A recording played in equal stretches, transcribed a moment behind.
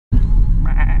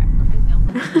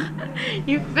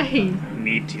You face.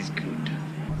 Meat is good.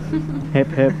 Hip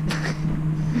hip.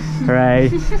 Hooray.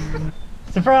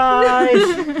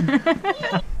 Surprise!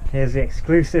 Here's the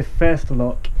exclusive first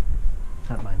look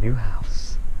at my new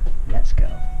house. Let's go.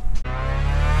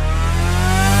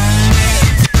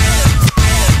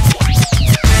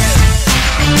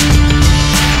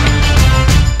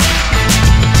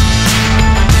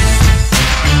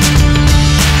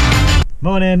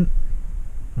 Morning!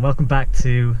 Welcome back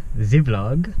to the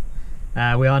vlog.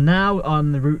 We are now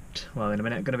on the route, well in a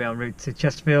minute, going to be en route to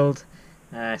Chesterfield.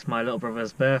 It's my little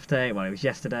brother's birthday, well it was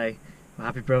yesterday. Well,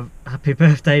 happy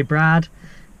birthday Brad.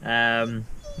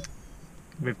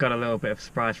 We've got a little bit of a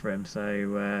surprise for him,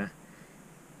 so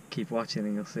keep watching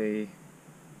and you'll see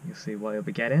what he'll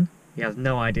be getting. He has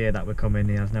no idea that we're coming,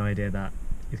 he has no idea that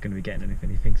he's going to be getting anything,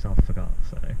 he thinks I forgot,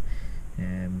 so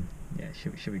yeah,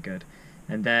 should be good.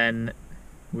 And then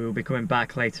we'll be coming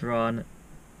back later on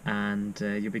and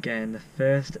you'll be getting the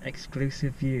first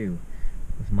exclusive view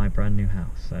of my brand new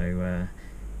house, so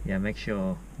yeah, make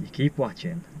sure you keep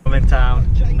watching. I'm in town,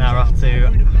 now we're off to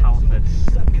Halfords.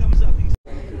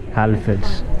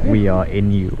 Halfords, we are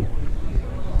in you.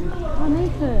 Oh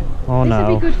Nathan, oh no. This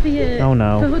would be good for you. Oh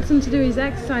no. For Hudson to do his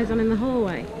exercise on in the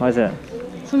hallway. What is it?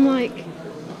 Some like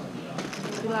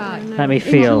let me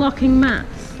feel. Interlocking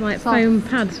mats, like foam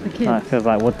pads for kids. Oh, it feels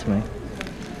like wood to me.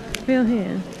 Feel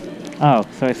here. Oh,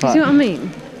 so it's like... See what I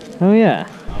mean? Oh yeah.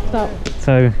 Stop.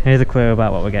 So here's a clue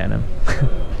about what we're getting him.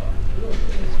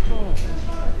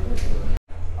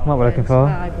 What we're looking for?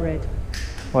 Hybrid.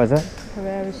 What is it?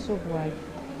 Carrera Subway.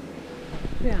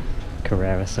 Yeah.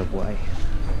 Carrera Subway.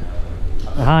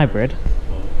 A hybrid?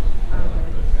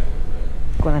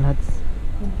 Go on then, Huds.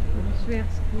 Should we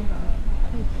ask him about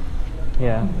it?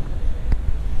 Yeah.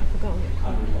 I forgot what it's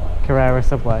called. Carrera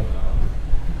Subway.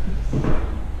 Do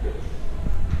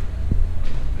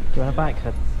you want a bike,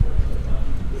 Huds?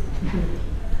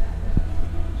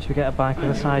 Should we get a bike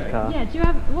with a sidecar? Yeah, do you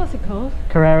have, what's it called?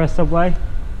 Carrera Subway?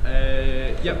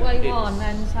 Yep. Subway 1,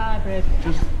 men's hybrid.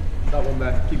 Just that one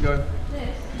there. Keep going.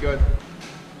 This? Keep going.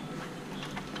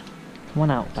 Come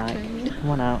on out, bike. Come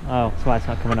on out. Oh, that's why it's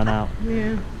not coming on out.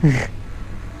 Yeah.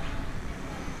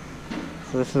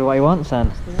 So this is what he wants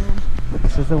then?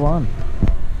 This is the one.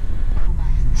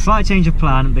 Slight change of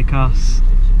plan because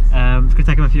it's going to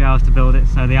take him a few hours to build it,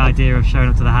 so the idea of showing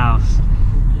up to the house,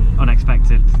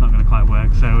 unexpected, it's not going to quite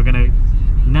work. So we're going to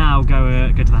now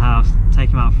go to the house,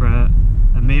 take him out for a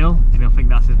meal, and he'll think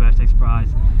that's his birthday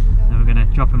surprise. Then we're going to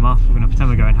drop him off, we're going to pretend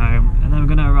we're going home, and then we're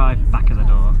going to arrive back at the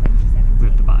door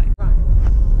with the bike.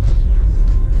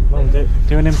 Mum,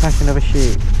 do an impression of a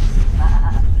sheep.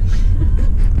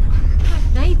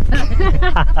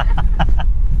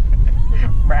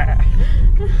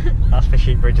 That's for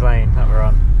Sheepbridge Lane that we're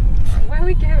on. Where are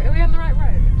we going? Are we on the right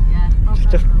road? Yeah.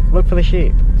 Just look for the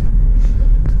sheep.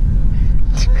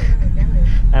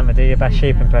 Emma, do your best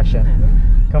sheep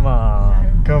impression. Come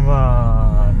on, come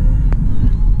on.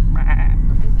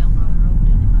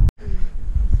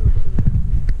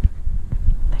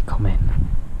 They come in.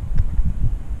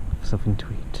 Something to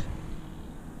eat.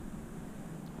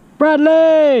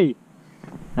 Bradley!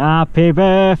 Happy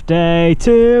birthday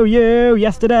to you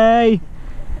yesterday.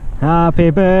 Happy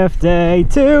birthday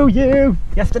to you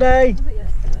yesterday. Was it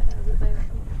yesterday? Was it day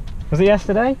before? Was it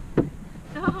yesterday?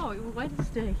 No, it was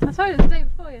Wednesday. I thought it was the day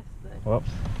before yesterday.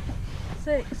 Whoops.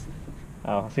 6th.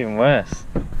 Oh, it's even worse.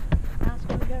 That's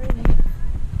when we go in here.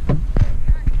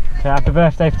 Okay, happy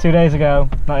birthday for 2 days ago,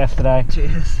 not yesterday.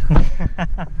 Cheers.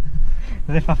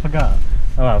 As if I forgot.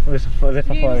 Oh well, as if I thought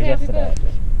it was yesterday.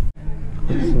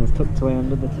 This one's tucked away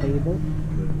under the table.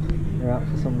 We're out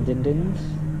for some din-dins.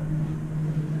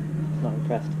 Not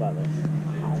impressed by this.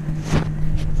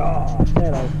 Oh,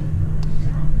 hello.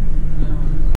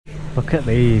 Look at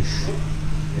these.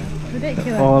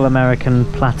 Ridiculous. All American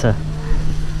platter.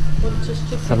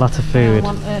 It's a lot of food. I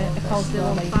want a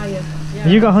coleslaw fire.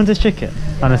 Have you got Hunter's chicken?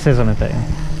 And a sizzling thing.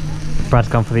 Brad's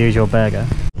gone for the usual burger.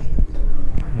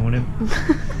 Morning.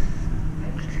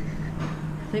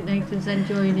 I think Nathan's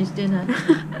enjoying his dinner.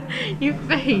 You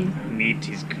face. Meat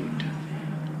is good.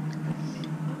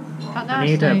 I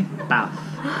need a bath.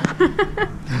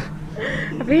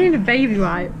 I've been in a baby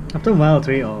wipe. I've done well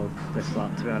to eat all this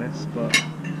lot, to be honest, but...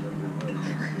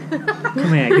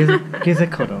 Come here, give us a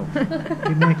cuddle.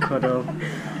 Give me a cuddle.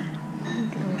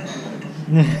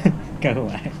 Go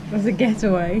away. Was a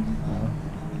getaway. Oh,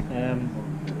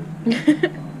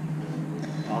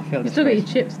 I feel You still got your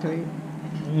chips to eat.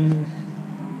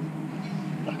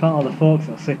 I can't hold the forks,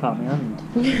 it'll slip out my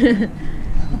hand.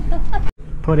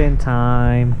 Pudding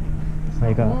time. So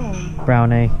you got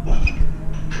brownie,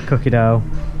 cookie dough.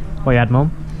 What you had,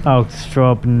 Mum? Oh,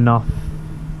 Stroganoff.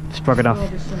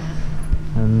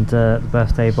 And the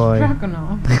birthday boy.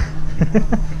 Stroganoff.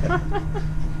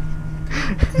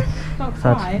 Not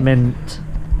Sad quite. mint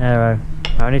arrow.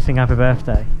 I only sing happy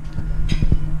birthday.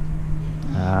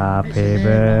 Happy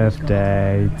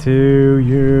birthday to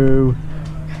you.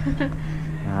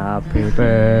 Happy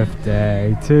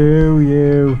birthday to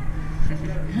you.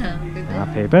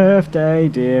 Happy birthday,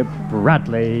 dear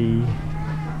Bradley.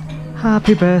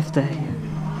 Happy birthday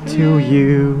to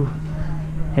you.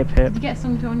 Hip hip. Did you get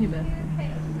something on your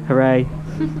birthday? Hooray.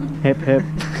 Hip hip.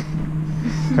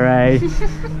 Hooray.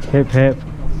 Hip hip.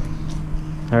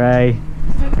 Hooray.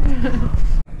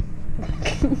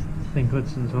 I think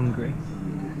Hudson's hungry.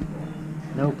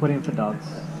 No pudding for dogs.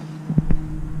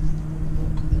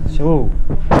 So,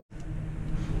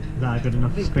 is that a good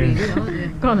enough spoon?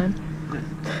 Go on then.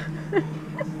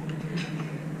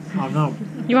 Oh no.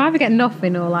 You either get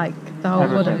nothing or like the whole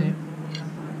Everything. pudding.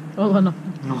 All or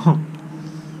nothing. No.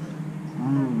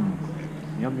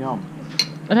 Yum yum.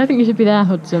 I don't think you should be there,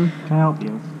 Hudson. Can I help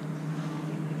you?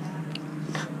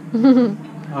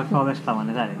 Oh, if all this fell on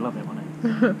his head, he'd love it, wouldn't he?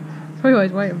 That's what you're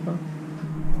always waiting for.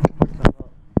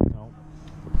 No.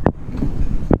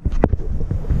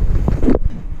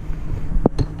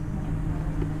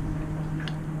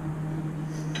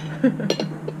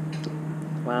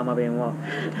 Why am I being what?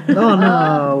 Oh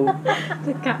no!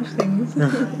 To catch things.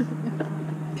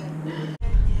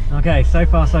 Okay, so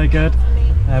far so good.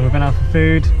 We've been out for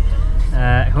food.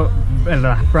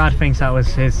 Brad thinks that was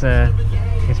his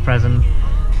present.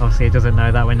 Obviously he doesn't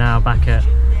know that we're now back at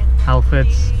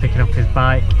Halford's picking up his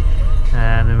bike,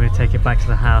 and then we're going to take it back to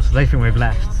the house. They think we've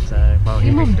left, so well,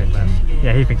 he thinks we've left.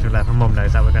 Yeah, he thinks we've left, and Mum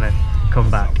knows that we're going to come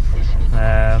back.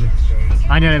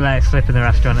 I nearly let it slip in the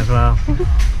restaurant as well.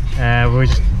 we were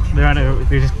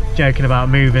just joking about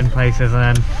moving places,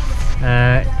 and then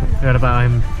we heard about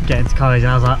him getting to college,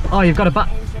 and I was like, oh, you've got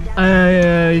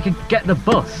a you can get the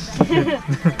bus.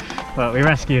 But we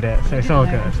rescued it, so it's all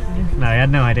good. No, he had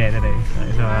no idea, did he? So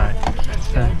it's alright.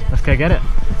 So let's go get it.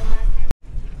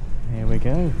 Here we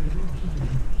go.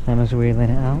 Emma's wheeling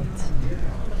it out.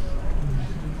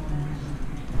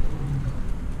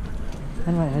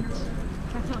 And right heads.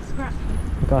 That's not scratch.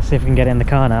 We've got to see if we can get it in the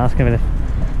car now. That's going to be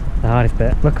the hardest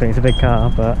bit. Luckily it's a big car,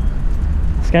 but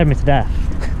it scared me to death.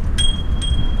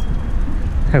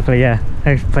 Hopefully, yeah.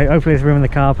 Hopefully there's room in the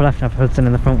car, but I have to have Hudson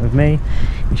in the front with me,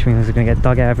 which means we're going to get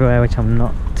dog hair everywhere, which I'm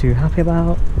not too happy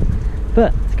about.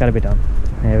 But it's got to be done.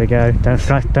 Here we go. Don't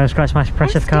scratch my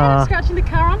precious car. I'm scratching the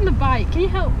car and the bike. Can you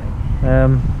help me?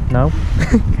 No.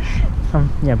 I'm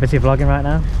busy vlogging right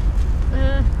now.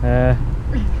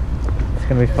 It's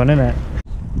going to be fun, isn't it?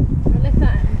 Lift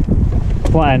that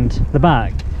end. What end? The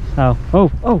back? Oh,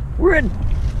 we're in!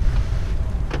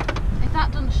 If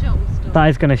that doesn't shut, we're stuck. That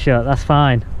is going to shut, that's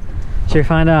fine. Should we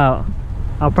find out?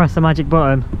 I'll press the magic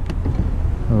button.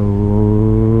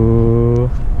 Oh.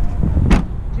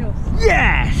 Just.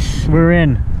 Yes! We're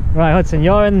in. Right, Hudson,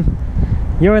 you're in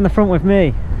the front with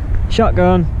me.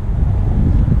 Shotgun.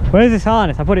 Where's this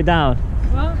harness? I put it down.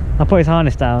 What? I put his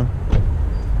harness down.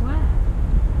 Where?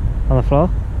 On the floor.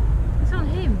 It's on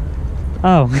him.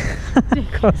 Oh.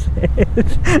 Of course it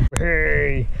is.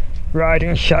 Hey,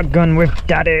 riding shotgun with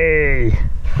Daddy.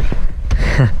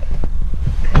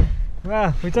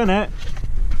 Well, we've done it.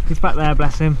 He's back there,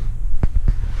 bless him.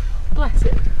 Bless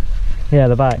it. Yeah,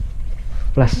 the bike. My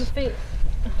Bless. feet.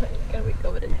 Gonna be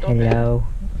covered in dog hair. Hello.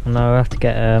 No, I have to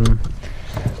get I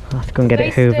have to go and get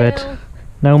it Stay hoovered. still.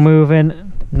 No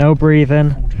moving, no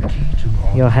breathing.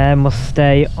 Your hair must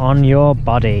stay on your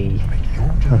body.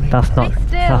 That's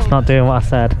not doing what I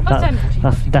said.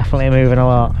 That's definitely moving a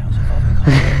lot.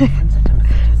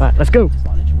 Right, let's go.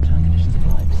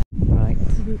 Right.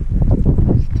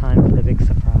 It's time for the big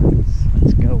surprise.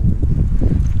 Let's go.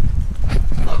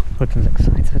 Hudson's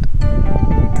excited.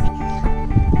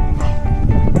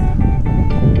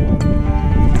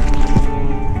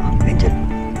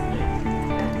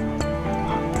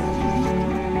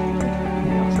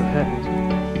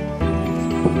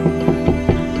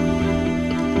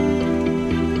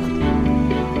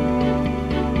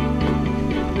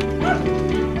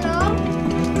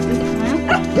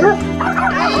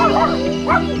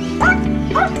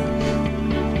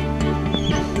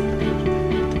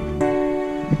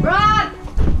 Brad!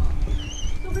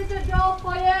 Somebody's at the door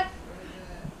for you.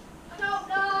 I don't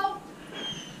know.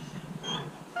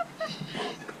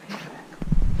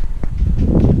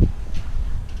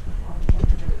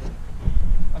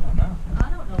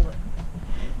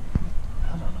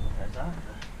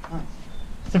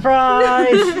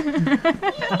 Surprise!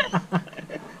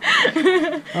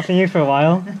 Not seen you for a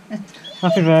while.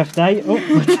 Happy birthday. Oh,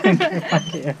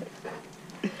 thank you.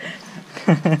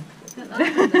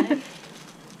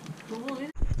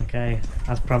 Okay,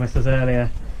 as promised us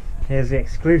earlier, here's the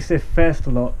exclusive first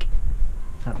look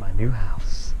at my new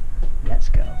house. Let's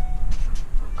go.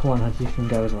 Come on, Hudge, you can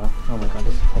go as well. Oh my god,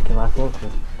 this is taking life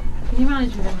awkward. Can you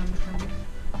manage with it on the camera?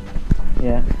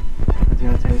 Yeah. Do you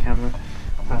want to take the camera?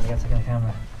 Apparently you're taking the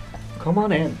camera. Come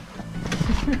on in.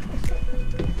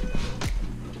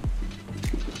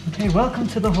 Okay, welcome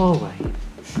to the hallway.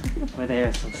 Where there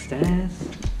are some stairs.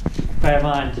 Bear in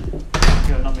mind, if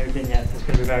you're not moved in yet, so it's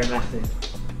going to be very messy.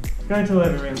 Go into the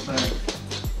living room first.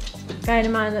 Bearing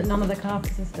in mind that none of the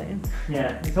carpets are staying.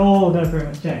 Yeah, it's all going to pretty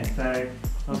much change, so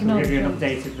I'll Ignore give you an the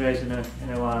updated version in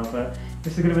a while. But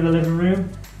this is going to be the living room.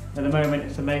 At the moment,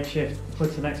 it's a makeshift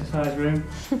Hudson exercise room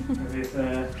with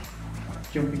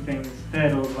jumpy things,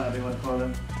 hurdles, whatever you want to call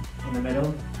them, in the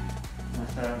middle.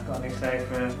 So I've got a new safe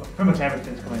for pretty much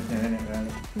everything's coming through in it,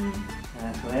 really.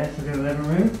 So this is the living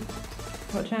room.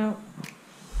 Watch out.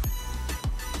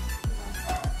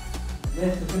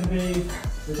 This is going to be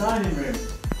the dining room.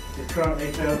 It's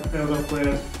currently filled up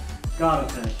with garden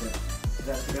furniture. So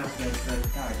that's going to have to go to the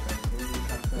garage basically.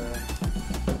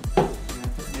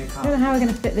 I don't know how we're going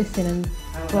to fit this in and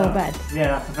floor bed.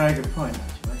 Yeah, that's a very good point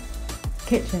actually.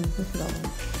 Kitchen, this is all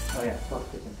one. Oh yeah, plus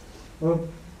kitchen. Well,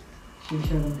 should we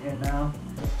show them here now?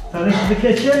 So this is the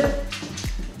kitchen.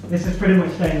 This is pretty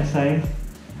much staying the same.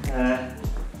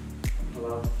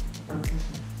 Well,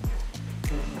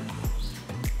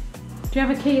 Do you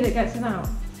have a key that gets us out?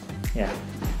 yeah, I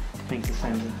think it's the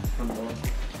same as the front door.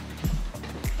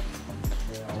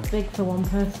 Big for one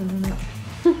person, isn't it?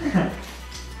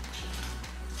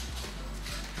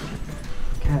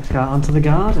 Okay, let's go out onto the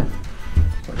garden.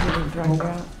 Drag her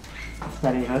out.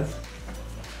 Steady, Huds.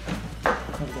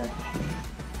 Okay.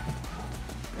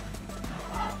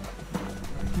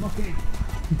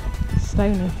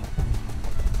 Stony.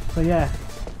 So yeah,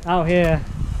 out here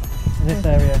in this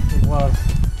area it was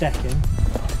decking.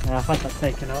 I've had that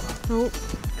taken up. Oh,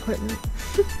 equipment.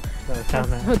 So down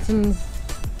there. Hudson's.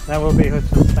 That will be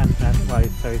Hudson's fence then, well,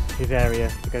 so his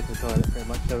area to go to the toilet pretty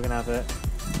much. So we're going to have it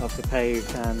obviously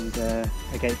paved and a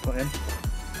gate put in.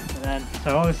 And then,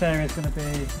 so all this area is going to be,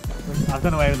 I've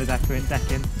done away with the decking, it's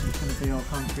going to be all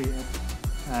concreted,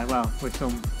 well, with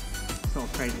some sort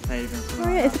of crazy paving and something Oh,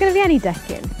 yeah, like it's going to be any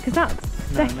decking, because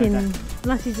that's No decking, decking.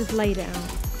 unless you just laid it out.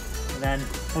 that. And then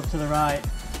up to the right,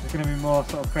 there's going to be more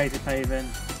sort of crazy paving,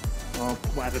 or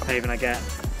whatever paving I get,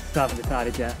 still haven't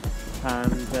decided yet.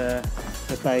 And the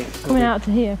base will Coming be- out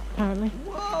to here, apparently.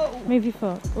 Whoa! Move your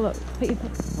foot. Look, put your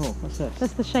foot. Oh, what's this?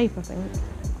 That's the shape, I think.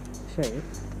 Shade?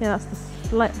 Yeah,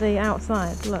 that's the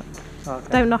outside. Look. Oh, okay.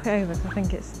 Don't knock it over, 'cause I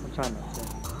think it's. I'm trying not to.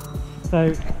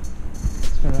 So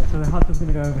the hot tub's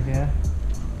going to go over here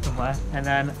somewhere, and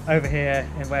then over here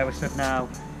in where we're stood now,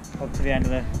 up to the end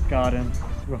of the garden,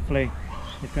 roughly,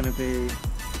 is going to be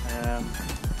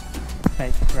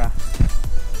fake grass,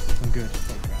 some good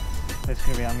fake grass. So it's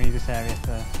going to be, I'm going to use this area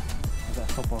for a bit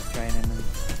of football training and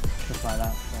stuff like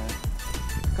that. So.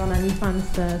 Go on then, you find the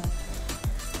stairs.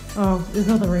 Oh, there's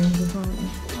other rooms as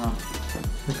well.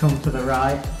 We come to the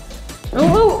right.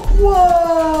 Oh!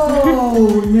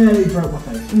 Whoa! Nearly broke my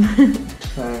face.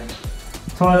 So,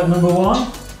 toilet number one.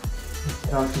 Let's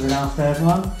go to the downstairs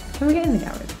one. Can we get in the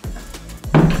garage?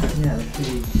 Yeah, let's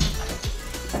see.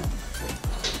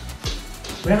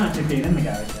 We haven't actually been in the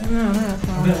garage yet. No, that's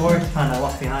I'm a bit worried to find out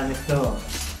what's behind this door.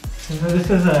 So this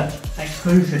is a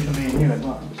exclusive for me and you as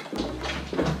well.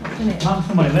 Isn't it? Not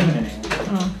somebody living in here.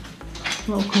 Oh,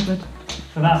 little cupboard.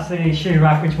 So that's the shoe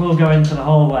rack, which will go into the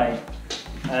hallway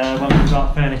when we've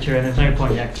got furniture in. There's no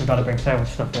point yet because we've got to bring so much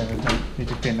stuff in. It'd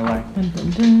just be in the way. Dun, dun,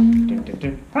 dun. Dun, dun,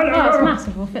 dun. Oh, it's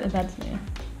massive. We'll fit the beds in here.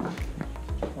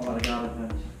 What about the garden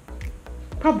furniture?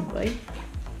 Probably.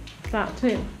 That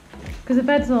too. Because the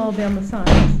beds will all be on the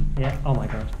sides. Yeah, oh my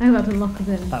god. I hope that doesn't lock us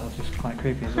in. That was just quite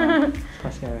creepy as well.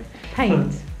 Quite scary.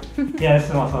 Paint. Yeah, this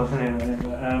is what I was saying. But,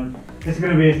 this is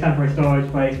going to be a temporary storage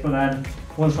place, but then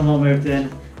once I'm all moved in,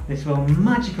 this will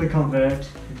magically convert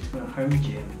into a home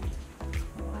gym.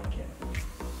 I like it.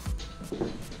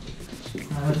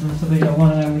 This must be your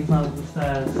one and only plan of the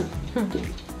stairs.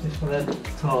 Just for the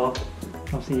tour.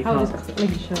 Obviously you I'll can't. just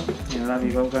leave it shut. You know, that'd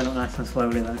be going up nice and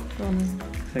slowly though. Go on then.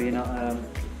 So you're not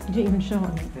You didn't even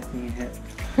shorten it. lifting your hip.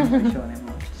 Not showing it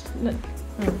much. Look.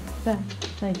 Oh, there.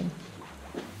 There you go.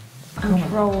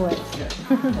 Control it.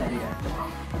 There you go.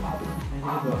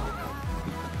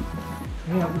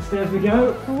 Yeah, up the stairs we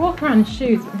go. We'll walk around in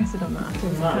shoes, but I guess I don't matter.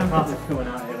 The carpet's coming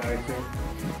out here very soon.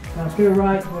 Now to the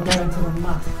right, we're going to the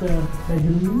master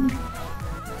bedroom.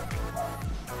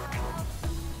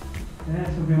 Yeah,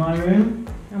 this will be my room.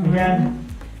 Again,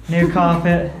 new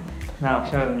carpet. Now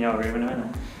I'll show them your room in a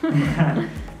minute.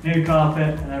 New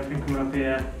carpet and everything coming up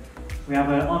here. We have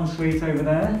an ensuite over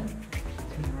there,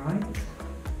 to the right.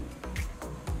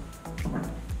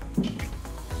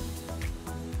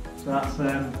 So that's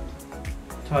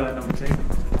toilet number 2.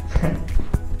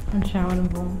 And shower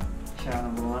number 1. Shower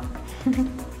number 1.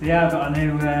 So yeah, I've got a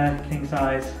new king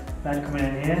size bed coming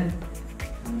in here,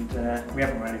 and we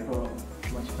haven't really bought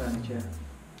much furniture.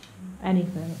 Any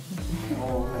furniture.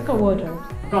 It's Got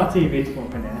wardrobes. I've got a TV to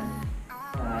put in here.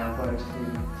 I've got a few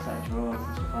set drawers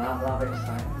and stuff like that. That'll be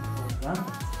exciting. That.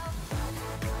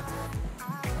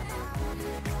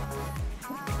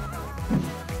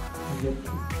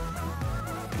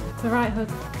 The right hook.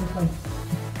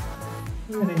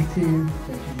 We're into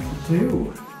section number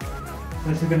 2.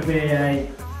 This is going to be a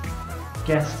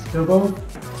guest double,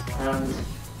 and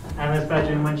Emma's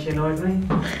bedroom when she annoys me.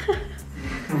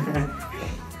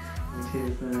 Which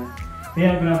is,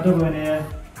 yeah, we're going to have a double in here.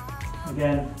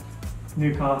 Again,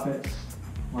 new carpets.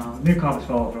 Well, new carpets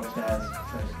for all over upstairs, so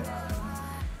just get that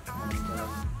in there.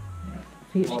 And,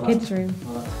 Future all kids' that- room.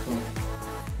 all that's cool.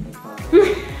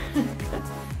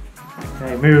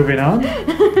 Okay, moving on.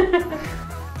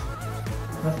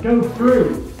 Let's go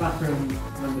through bathroom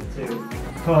number 2,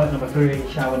 toilet number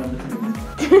 3, shower number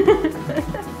 2.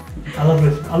 I love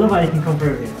this. I love how you can come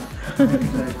through here. I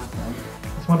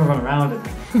just want to run around it.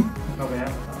 Probably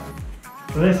outside.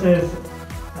 So this is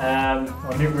our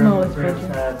new room, Smallest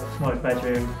bedroom. smallest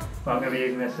bedroom. But I'm going to be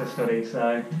using this as a study,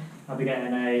 so I'll be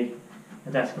getting a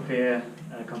desk up here,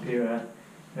 and a computer.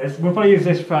 We'll probably use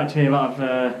this for actually a lot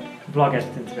of vlog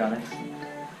editing, to be honest.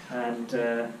 And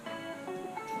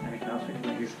anything else we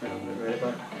can use for it really,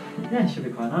 but yeah, it should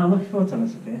be quite nice. I'm looking forward to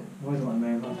this up here. I've always wanted my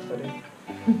own little study.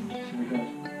 Should be good.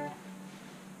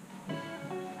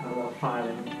 A little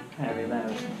filing area there.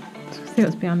 See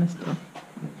what's behind this door.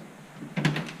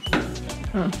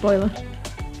 Oh, boiler.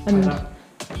 And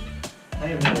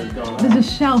there's a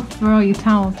shelf for all your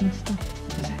towels and stuff.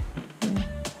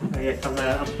 Oh yes,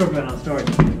 I'm struggling on storage,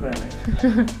 clearly.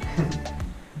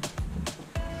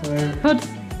 So, Hud's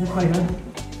this way, guys.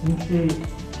 You can see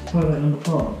toilet number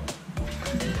 4.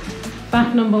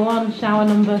 bath number 1, shower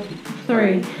number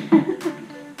 3.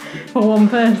 For one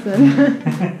person.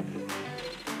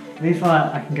 At least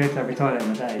like, I can go to every toilet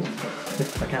in the day,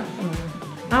 just if I can.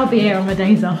 I'll be here on my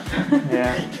days off.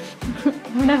 Yeah.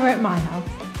 I'm never at my house.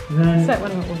 Then Except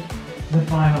when I'm at work. the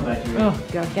final bedroom. Oh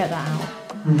god, get that out.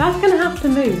 That's going to have to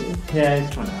move. Yeah,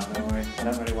 it's coming out, don't worry. I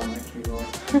don't really want it keyboard.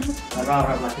 I'd rather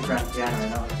have like a grand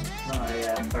piano, not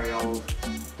a very old,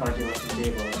 dodgy looking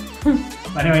keyboard.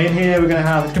 But anyway, in here we're going to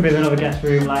have, it's going to be another guest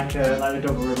room, like the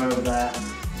double room over there.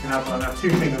 We're going to have 2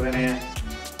 singles in here,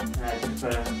 just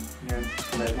for,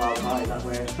 for those wild parties that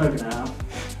we're spoken out.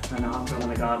 And I've done in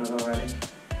the garden already.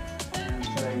 And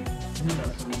so, we've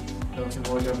got some built-in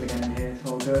wardrobe again in here, it's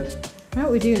all good.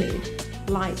 What we do need?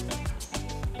 Lights.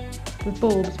 With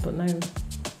bulbs, but no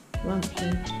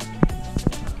lampshade.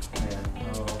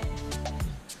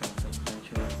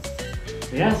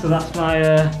 Yeah, so that's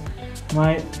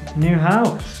my new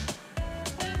house.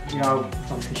 Yeah, I'll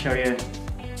obviously show you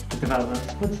the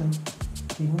developments. Hudson,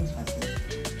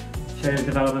 show you the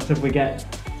developments if we get.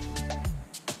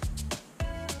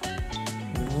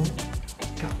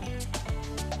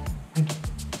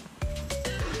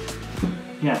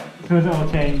 Yeah, as soon as it all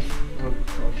changed, we'll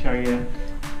sort of show you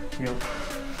the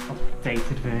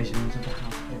updated versions of the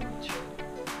house pretty much.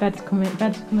 Bed's coming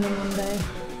on Monday.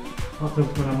 Lots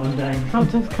of fun on Monday.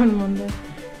 Outdoors coming Monday.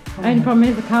 Only problem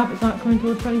is the carpet's not coming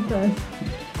till the 21st.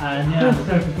 And yeah, the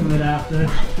sofa's coming the day after. I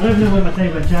don't even know when my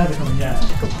table and chairs are coming yet.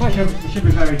 It should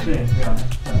be very soon, to be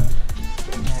honest. But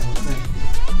yeah,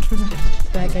 we'll see.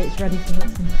 Spare gate's ready for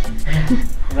Hudson.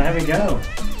 Well, there we go.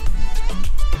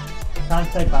 Time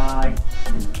to say bye.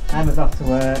 Emma's off to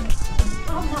work.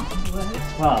 I'm off to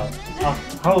work. Well, off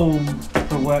home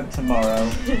for work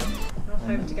tomorrow.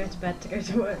 I'm home to go to bed to go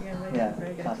to work again. Yeah,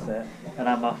 that's it. And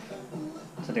I'm off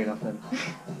to do nothing.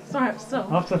 Sorry, I'm still.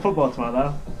 I'm off to football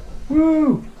tomorrow though.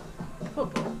 Woo!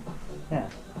 Football. Yeah,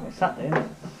 it's Saturday, isn't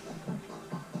it?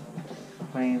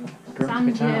 Playing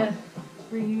Grimsby Sandia Town.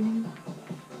 reunion.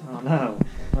 Oh no.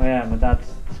 Oh yeah, my dad's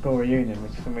school reunion,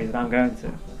 which for some reason I'm going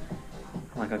to.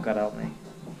 Like I've got to help me.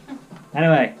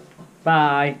 Anyway,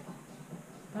 bye.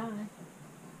 Bye.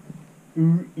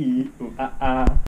 Ooh, ee, ooh, ah, ah.